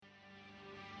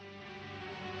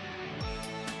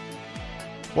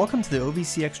Welcome to the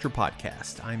OVCExtra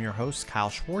podcast. I'm your host, Kyle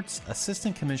Schwartz,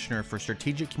 Assistant Commissioner for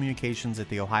Strategic Communications at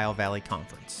the Ohio Valley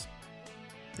Conference.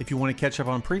 If you want to catch up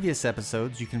on previous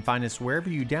episodes, you can find us wherever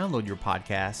you download your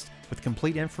podcast with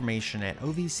complete information at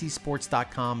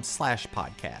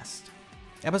ovcsports.com/podcast.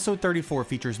 Episode 34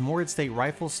 features Morehead State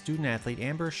Rifles student athlete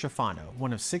Amber Schifano,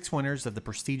 one of 6 winners of the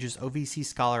prestigious OVC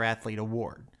Scholar Athlete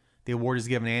Award. The award is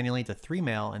given annually to 3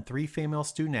 male and 3 female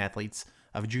student athletes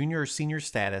of junior or senior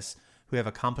status who have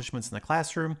accomplishments in the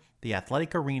classroom, the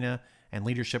athletic arena, and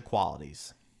leadership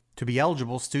qualities. To be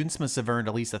eligible, students must have earned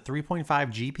at least a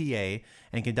 3.5 GPA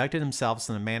and conducted themselves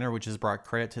in a manner which has brought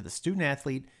credit to the student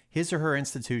athlete, his or her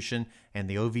institution, and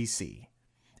the OVC.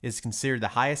 It is considered the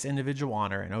highest individual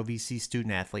honor an OVC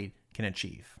student athlete can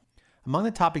achieve. Among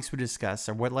the topics we discuss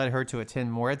are what led her to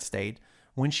attend Morehead State,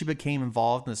 when she became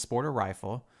involved in the sport of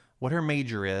rifle, what her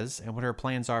major is, and what her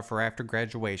plans are for after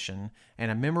graduation,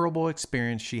 and a memorable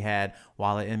experience she had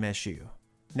while at MSU.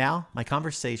 Now, my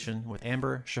conversation with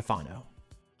Amber Schifano.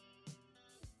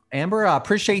 Amber, I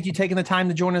appreciate you taking the time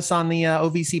to join us on the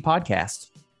OVC podcast.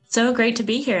 So great to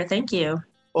be here. Thank you.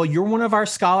 Well, you're one of our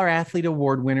Scholar Athlete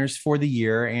Award winners for the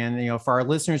year. And, for our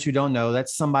listeners who don't know,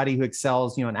 that's somebody who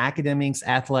excels, in academics,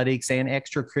 athletics, and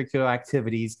extracurricular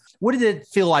activities. What did it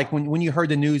feel like when you heard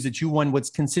the news that you won what's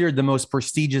considered the most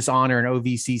prestigious honor an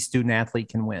OVC student athlete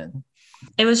can win?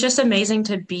 It was just amazing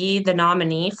to be the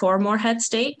nominee for Morehead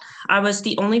State. I was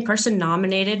the only person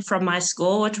nominated from my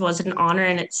school, which was an honor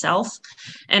in itself.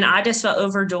 And I just felt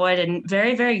overjoyed and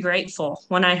very, very grateful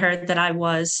when I heard that I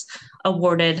was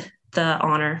awarded the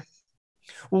honor.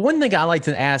 Well, one thing I like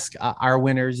to ask our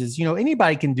winners is,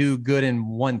 anybody can do good in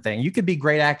one thing. You could be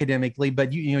great academically,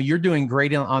 but you're doing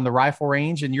great on the rifle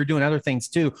range and you're doing other things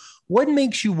too. What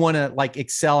makes you want to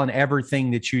excel in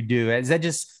everything that you do? Is that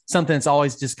just something that's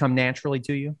always just come naturally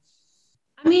to you?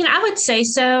 I mean, I would say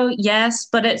so, yes,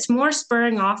 but it's more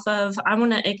spurring off of I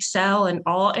want to excel in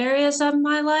all areas of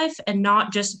my life and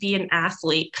not just be an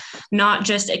athlete, not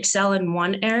just excel in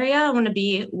one area. I want to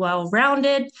be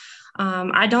well-rounded.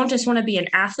 I don't just want to be an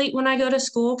athlete when I go to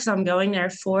school because I'm going there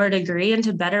for a degree and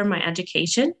to better my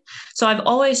education. So I've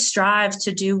always strived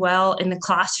to do well in the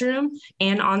classroom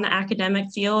and on the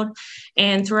academic field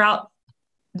and throughout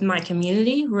my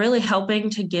community, really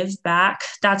helping to give back.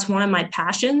 That's one of my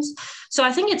passions. So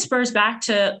I think it spurs back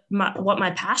to what my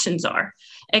passions are,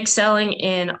 excelling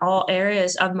in all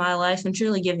areas of my life and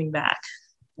truly giving back.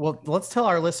 Well, let's tell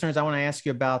our listeners, I want to ask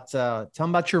you tell them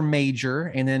about your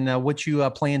major and then what you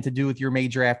plan to do with your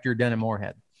major after you're done at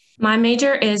Morehead. My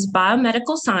major is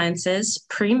biomedical sciences,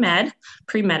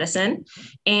 pre-medicine.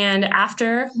 And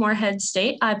after Morehead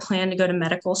State, I plan to go to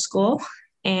medical school.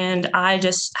 And I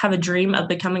just have a dream of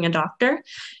becoming a doctor.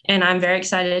 And I'm very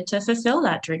excited to fulfill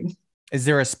that dream. Is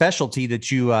there a specialty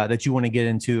that you want to get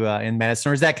into in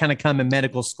medicine, or does that kind of come in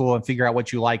medical school and figure out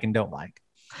what you like and don't like?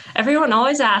 Everyone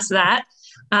always asks that.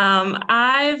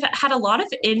 I've had a lot of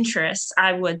interest,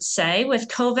 I would say. With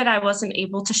COVID, I wasn't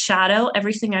able to shadow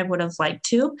everything I would have liked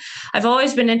to. I've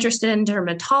always been interested in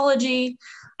dermatology.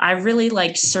 I really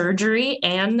like surgery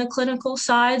and the clinical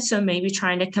side, so maybe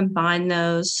trying to combine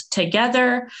those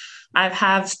together. I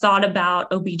have thought about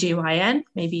OBGYN,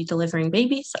 maybe delivering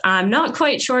babies. I'm not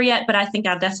quite sure yet, but I think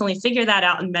I'll definitely figure that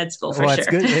out in med school for sure. It's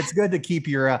good. It's good to keep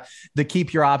your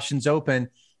options open.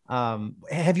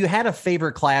 Have you had a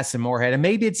favorite class in Morehead? And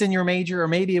maybe it's in your major, or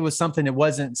maybe it was something that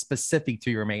wasn't specific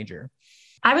to your major.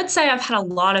 I would say I've had a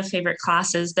lot of favorite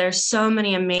classes. There's so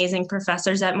many amazing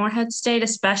professors at Morehead State,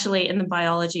 especially in the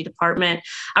biology department.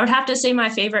 I would have to say my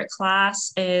favorite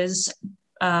class is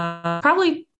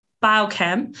probably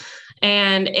biochem,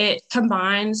 and it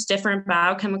combines different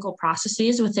biochemical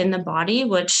processes within the body,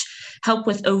 which help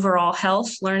with overall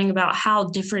health, learning about how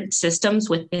different systems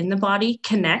within the body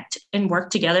connect and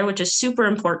work together, which is super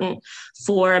important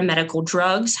for medical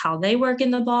drugs, how they work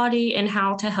in the body and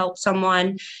how to help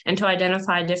someone and to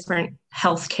identify different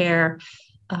healthcare,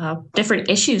 different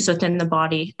issues within the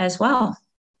body as well.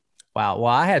 Wow.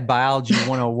 Well, I had biology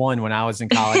 101 when I was in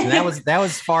college, and that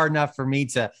was far enough for me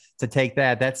to take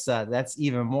that. That's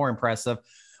even more impressive.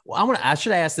 Well, I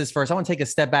should ask this first. I want to take a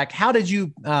step back. How did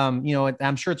you,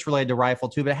 I'm sure it's related to rifle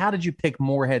too, but how did you pick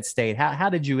Morehead State? How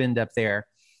did you end up there?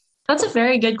 That's a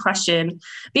very good question.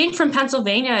 Being from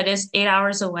Pennsylvania, it is 8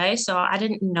 hours away. So I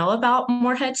didn't know about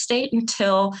Morehead State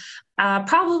until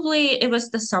probably it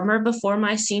was the summer before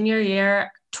my senior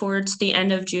year. Towards the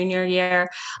end of junior year,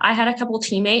 I had a couple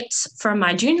teammates from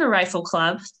my junior rifle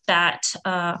club that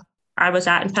I was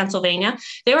at in Pennsylvania,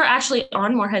 they were actually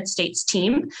on Morehead State's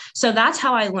team. So that's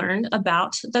how I learned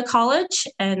about the college.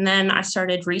 And then I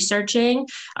started researching.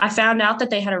 I found out that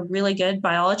they had a really good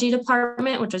biology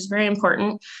department, which was very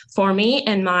important for me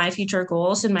and my future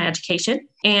goals in my education.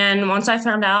 And once I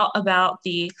found out about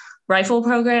the rifle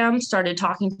program, started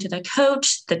talking to the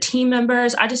coach, the team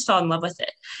members, I just fell in love with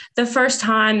it. The first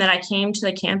time that I came to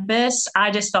the campus, I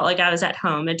just felt like I was at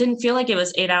home. It didn't feel like it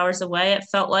was 8 hours away. It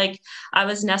felt like I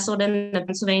was nestled in the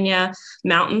Pennsylvania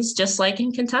mountains, just like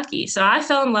in Kentucky. So I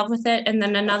fell in love with it. And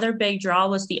then another big draw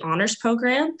was the honors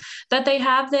program that they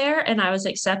have there. And I was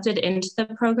accepted into the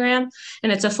program,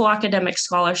 and it's a full academic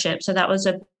scholarship. So that was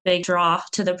a big draw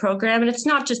to the program. And it's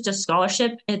not just a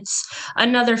scholarship, it's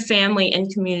another family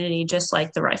and community, just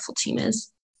like the rifle team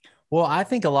is. Well, I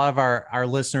think a lot of our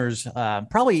listeners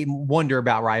probably wonder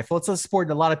about rifle. It's a sport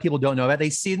that a lot of people don't know about.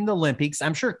 They see it in the Olympics.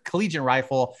 I'm sure collegiate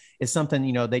rifle is something,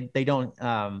 they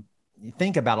don't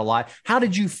think about a lot. How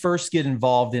did you first get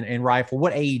involved in rifle?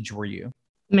 What age were you?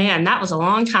 Man, that was a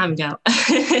long time ago.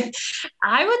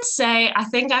 I would say I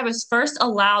think I was first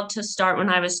allowed to start when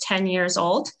I was 10 years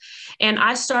old. And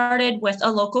I started with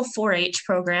a local 4-H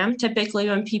program. Typically,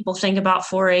 when people think about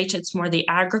 4-H, it's more the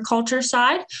agriculture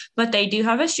side, but they do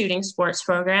have a shooting sports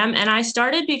program. And I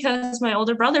started because my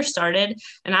older brother started,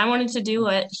 and I wanted to do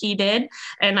what he did,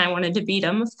 and I wanted to beat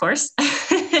him, of course.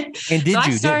 And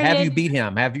have you beat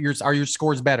him? Are your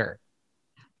scores better?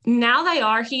 Now they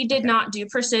are. He did not do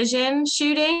precision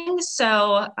shooting.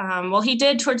 So, he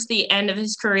did towards the end of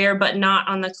his career, but not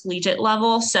on the collegiate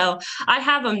level. So I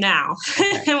have him now.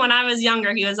 When I was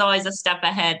younger, he was always a step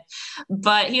ahead,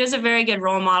 but he was a very good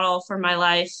role model for my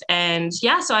life. And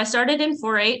yeah, so I started in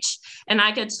 4-H, and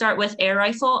I could start with air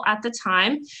rifle at the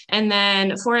time. And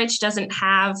then 4-H doesn't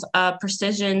have a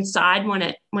precision side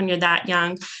when you're that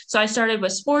young. So I started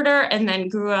with sporter and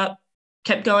then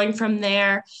kept going from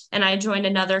there. And I joined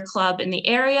another club in the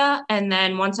area. And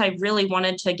then once I really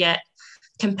wanted to get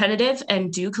competitive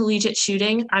and do collegiate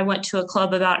shooting, I went to a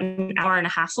club about an hour and a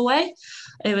half away.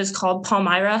 It was called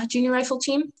Palmyra Junior Rifle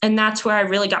Team. And that's where I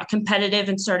really got competitive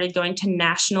and started going to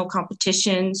national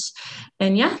competitions.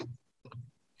 And yeah.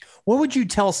 What would you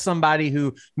tell somebody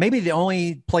who maybe the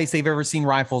only place they've ever seen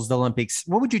rifles, the Olympics?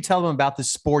 What would you tell them about the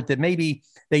sport that maybe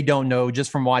they don't know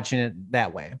just from watching it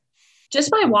that way? Just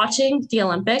by watching the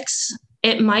Olympics,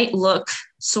 it might look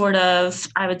sort of,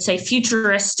 I would say,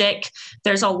 futuristic.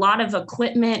 There's a lot of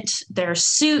equipment. There's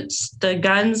suits. The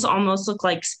guns almost look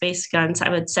like space guns, I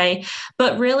would say.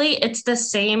 But really, it's the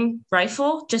same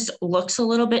rifle, just looks a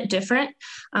little bit different.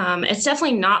 It's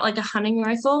definitely not like a hunting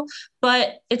rifle,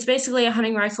 but it's basically a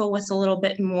hunting rifle with a little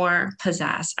bit more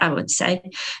pizzazz, I would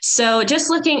say. So just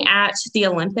looking at the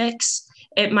Olympics,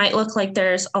 it might look like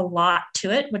there's a lot to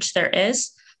it, which there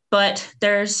is. But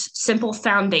there's simple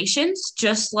foundations,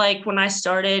 just like when I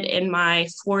started in my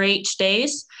 4-H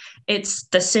days. It's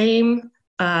the same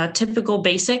typical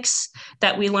basics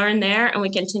that we learn there, and we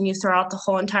continue throughout the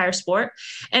whole entire sport.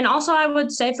 And also, I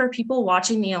would say for people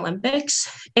watching the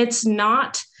Olympics, it's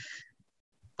not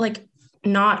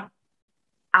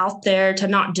out there to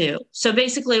not do. So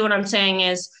basically what I'm saying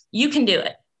is you can do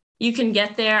it. You can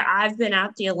get there. I've been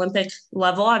at the Olympic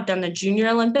level. I've done the Junior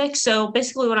Olympics. So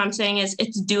basically what I'm saying is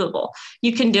it's doable.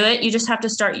 You can do it. You just have to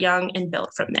start young and build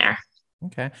from there.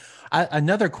 Okay.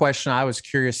 Another question I was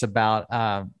curious about,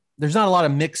 there's not a lot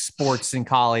of mixed sports in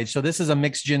college. So this is a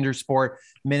mixed gender sport,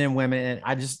 men and women. And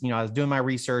I was doing my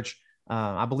research.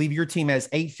 I believe your team has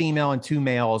 8 female and 2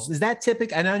 males. Is that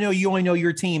typical? And I know you only know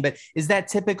your team, but is that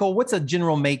typical? What's a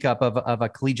general makeup of a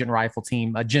collegiate rifle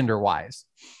team, gender wise?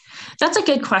 That's a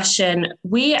good question.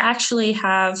 We actually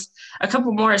have a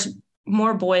couple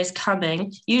more boys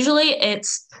coming. Usually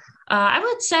it's, I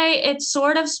would say it's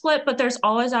sort of split, but there's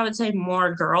always, I would say,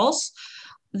 more girls.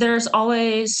 There's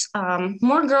always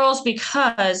more girls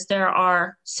because there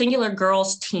are singular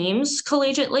girls teams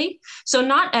collegiately. So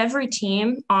not every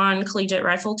team on collegiate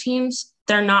rifle teams,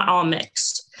 they're not all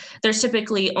mixed. There's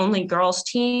typically only girls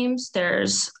teams.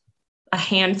 There's a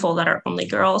handful that are only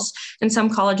girls, and some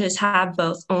colleges have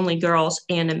both only girls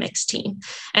and a mixed team.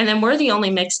 And then we're the only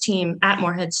mixed team at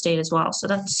Morehead State as well. So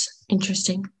that's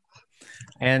interesting.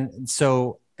 And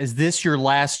so is this your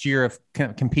last year of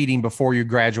competing before you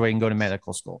graduate and go to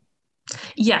medical school?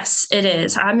 Yes, it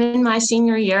is. I'm in my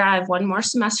senior year. I have one more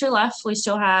semester left. We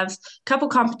still have a couple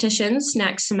competitions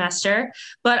next semester,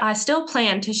 but I still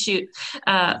plan to shoot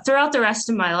throughout the rest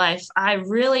of my life. I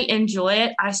really enjoy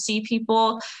it. I see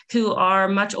people who are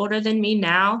much older than me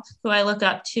now who I look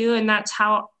up to, and that's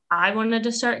how I wanted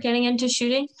to start getting into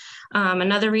shooting.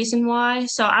 Another reason why.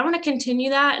 So I want to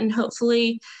continue that and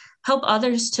hopefully help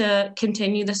others to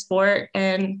continue the sport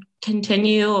and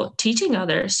continue teaching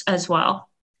others as well.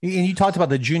 And you talked about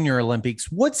the Junior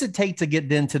Olympics. What's it take to get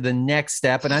then to the next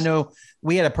step? And I know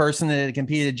we had a person that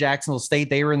competed at Jacksonville State.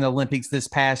 They were in the Olympics this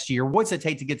past year. What's it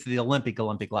take to get to the Olympic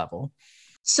level?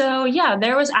 So yeah,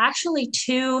 there was actually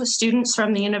 2 students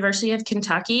from the University of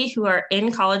Kentucky who are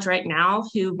in college right now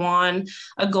who won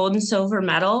a gold and silver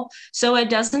medal. So it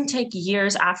doesn't take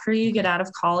years after you get out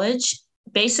of college.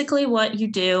 Basically what you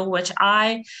do, which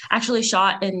I actually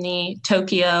shot in the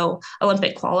Tokyo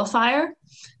Olympic qualifier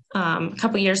a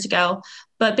couple years ago.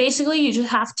 But basically, you just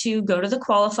have to go to the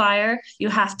qualifier. You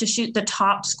have to shoot the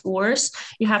top scores.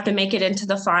 You have to make it into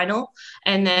the final.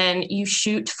 And then you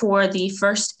shoot for the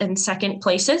first and second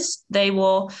places. They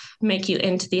will make you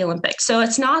into the Olympics. So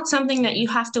it's not something that you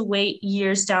have to wait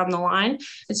years down the line.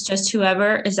 It's just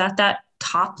whoever is at that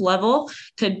top level,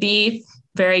 could be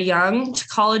very young to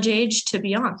college age to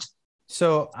beyond.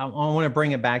 So I want to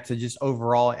bring it back to just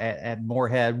overall at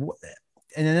Morehead.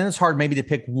 And then it's hard maybe to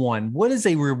pick one. What is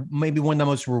maybe one of the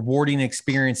most rewarding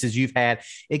experiences you've had?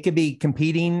 It could be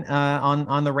competing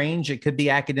on the range. It could be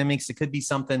academics. It could be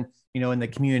something, in the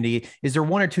community. Is there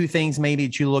one or two things maybe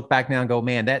that you look back now and go,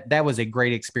 man, that was a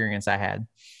great experience I had?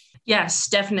 Yes,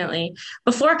 definitely.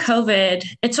 Before COVID,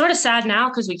 it's sort of sad now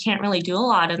because we can't really do a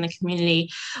lot in the community.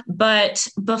 But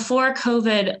before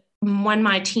COVID, when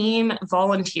my team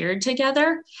volunteered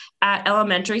together at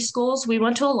elementary schools, we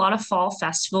went to a lot of fall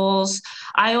festivals.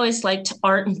 I always liked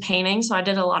art and painting, so I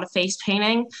did a lot of face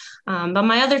painting. But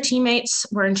my other teammates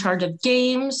were in charge of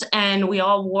games, and we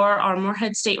all wore our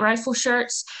Morehead State rifle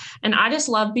shirts. And I just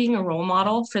love being a role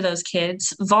model for those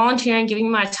kids, volunteering,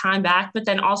 giving my time back, but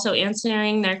then also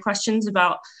answering their questions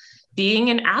about being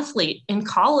an athlete in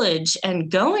college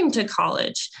and going to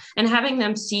college and having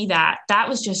them see that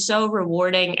was just so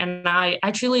rewarding. And I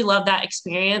truly love that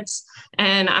experience.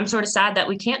 And I'm sort of sad that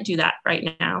we can't do that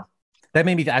right now. That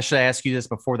made me, I should ask you this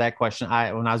before that question.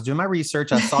 When I was doing my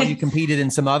research, I saw you competed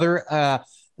in some other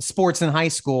sports in high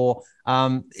school.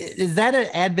 Is that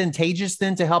advantageous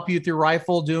then to help you through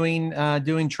rifle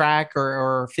doing track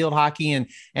or field hockey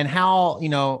and how,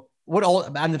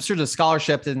 I'm sure the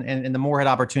scholarship and the Morehead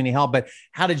opportunity helped, but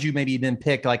how did you maybe then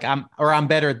pick I'm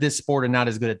better at this sport and not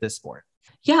as good at this sport?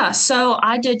 Yeah, so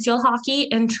I did field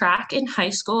hockey and track in high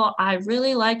school. I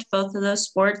really liked both of those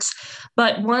sports.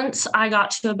 But once I got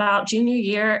to about junior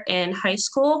year in high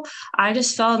school, I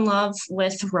just fell in love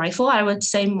with rifle, I would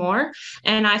say more.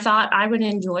 And I thought I would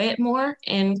enjoy it more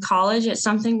in college. It's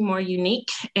something more unique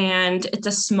and it's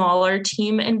a smaller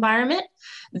team environment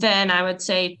than I would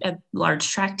say a large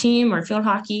track team or field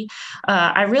hockey.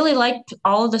 I really liked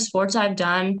all of the sports I've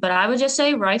done, but I would just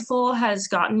say rifle has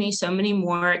gotten me so many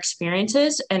more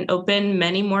experiences and opened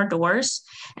many more doors.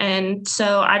 And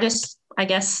so I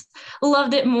guess,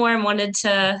 loved it more and wanted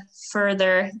to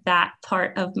further that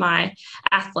part of my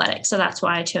athletics. So that's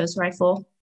why I chose rifle.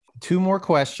 2 more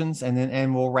questions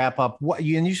and we'll wrap up.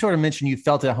 You sort of mentioned you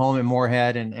felt at home at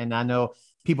Morehead, and I know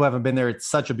people haven't been there. It's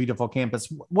such a beautiful campus.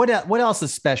 What else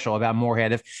is special about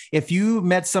Morehead? If you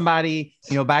met somebody,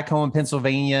 back home in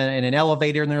Pennsylvania in an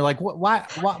elevator and they're like,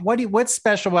 what's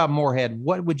special about Morehead?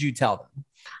 What would you tell them?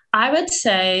 I would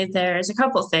say there's a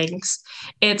couple things.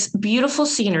 It's beautiful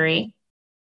scenery,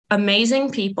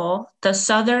 amazing people. The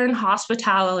Southern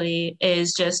hospitality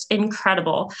is just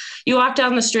incredible. You walk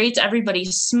down the streets,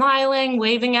 everybody's smiling,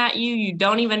 waving at you. You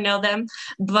don't even know them,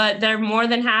 but they're more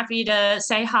than happy to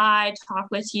say hi, talk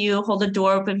with you, hold the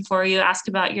door open for you, ask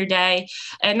about your day.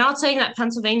 And not saying that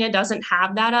Pennsylvania doesn't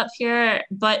have that up here,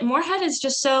 but Morehead is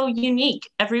just so unique.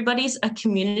 Everybody's a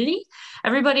community.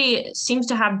 Everybody seems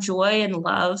to have joy and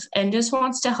love and just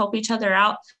wants to help each other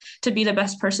out to be the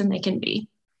best person they can be.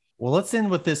 Well, let's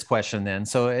end with this question then.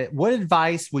 So what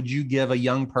advice would you give a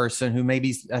young person who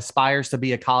maybe aspires to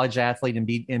be a college athlete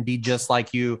and be just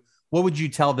like you? What would you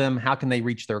tell them? How can they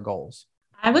reach their goals?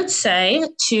 I would say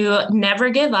to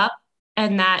never give up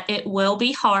and that it will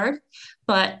be hard,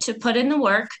 but to put in the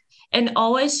work and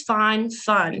always find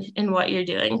fun in what you're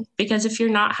doing. Because if you're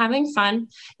not having fun,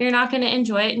 you're not going to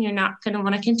enjoy it and you're not going to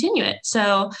want to continue it.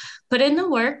 So put in the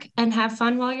work and have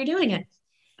fun while you're doing it.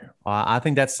 I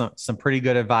think that's some pretty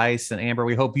good advice. And Amber,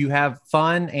 we hope you have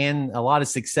fun and a lot of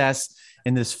success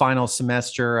in this final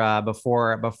semester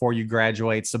before you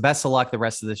graduate. So best of luck the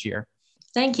rest of this year.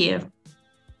 Thank you.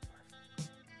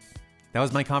 That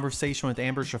was my conversation with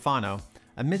Amber Schifano.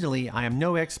 Admittedly, I am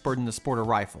no expert in the sport of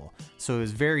rifle, so it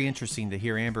was very interesting to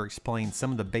hear Amber explain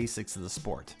some of the basics of the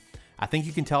sport. I think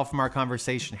you can tell from our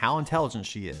conversation how intelligent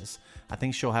she is. I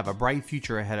think she'll have a bright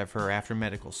future ahead of her after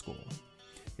medical school.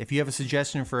 If you have a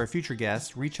suggestion for a future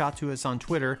guest, reach out to us on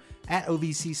Twitter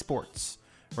 @OVC Sports.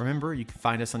 Remember, you can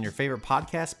find us on your favorite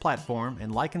podcast platform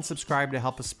and like and subscribe to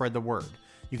help us spread the word.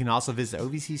 You can also visit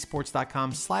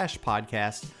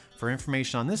ovcsports.com/podcast for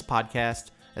information on this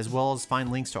podcast, as well as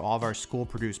find links to all of our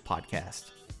school-produced podcasts.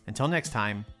 Until next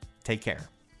time, take care.